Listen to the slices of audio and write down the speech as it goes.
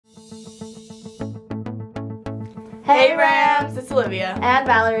Hey Rams, it's Olivia. And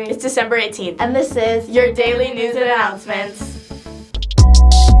Valerie. It's December 18th. And this is your daily news and announcements.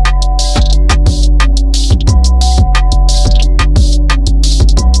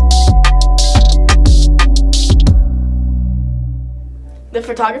 The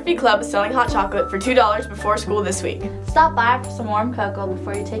Photography Club is selling hot chocolate for $2 before school this week. Stop by for some warm cocoa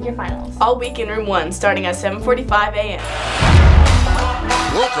before you take your finals. All week in room 1, starting at 7:45 a.m.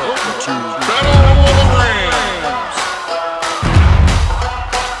 Welcome to Battle of the Rams.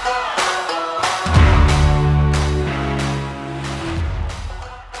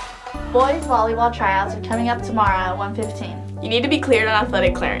 Boys volleyball tryouts are coming up tomorrow at 1:15. You need to be cleared on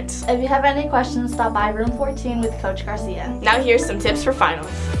athletic clearance. If you have any questions, stop by room 14 with Coach Garcia. Now here's some tips for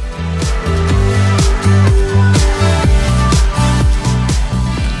finals.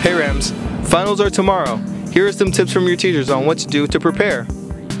 Hey Rams, finals are tomorrow. Here are some tips from your teachers on what to do to prepare.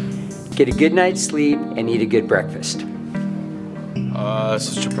 Get a good night's sleep and eat a good breakfast. So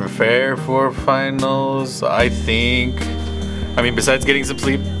to prepare for finals, I mean, besides getting some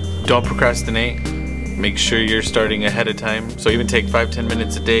sleep, don't procrastinate. Make sure you're starting ahead of time. So even take 5-10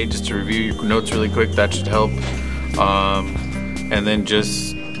 minutes a day just to review your notes really quick. That should help. And then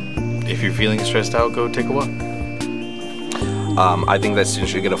just, if you're feeling stressed out, go take a walk. I think that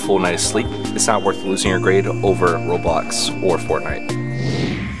students should get a full night of sleep. It's not worth losing your grade over Roblox or Fortnite.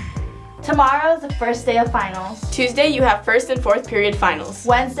 Tomorrow is the first day of finals. Tuesday, you have 1st and 4th period finals.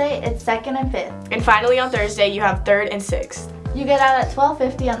 Wednesday, it's 2nd and 5th. And finally on Thursday, you have 3rd and 6th. You get out at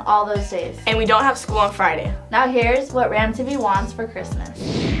 12:50 on all those days. And we don't have school on Friday. Now here's what RamTV wants for Christmas.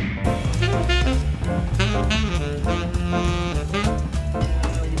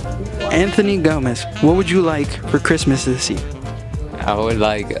 Anthony Gomez, what would you like for Christmas this year? I would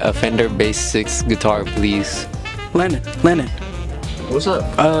like a Fender Bass 6 guitar, please. Lennon. What's up?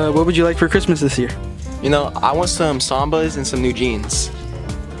 What would you like for Christmas this year? You know, I want some Sambas and some new jeans.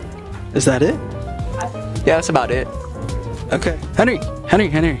 Is that it? Yeah, that's about it. Okay. Henry.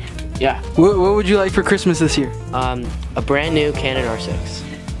 Yeah. What would you like for Christmas this year? A brand new Canon R6.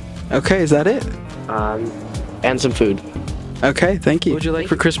 Okay, is that it? And some food. Okay, thank you. What would you like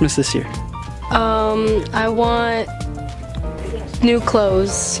for Christmas this year? I want new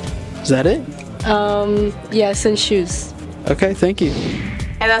clothes. Is that it? Yes, and shoes. Okay, thank you.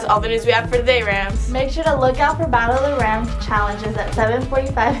 And that's all the news we have for today, Rams. Make sure to look out for Battle of the Rams challenges at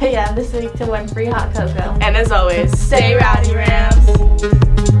 7:45 a.m. this week to win free hot cocoa. And as always, stay rowdy, Rams.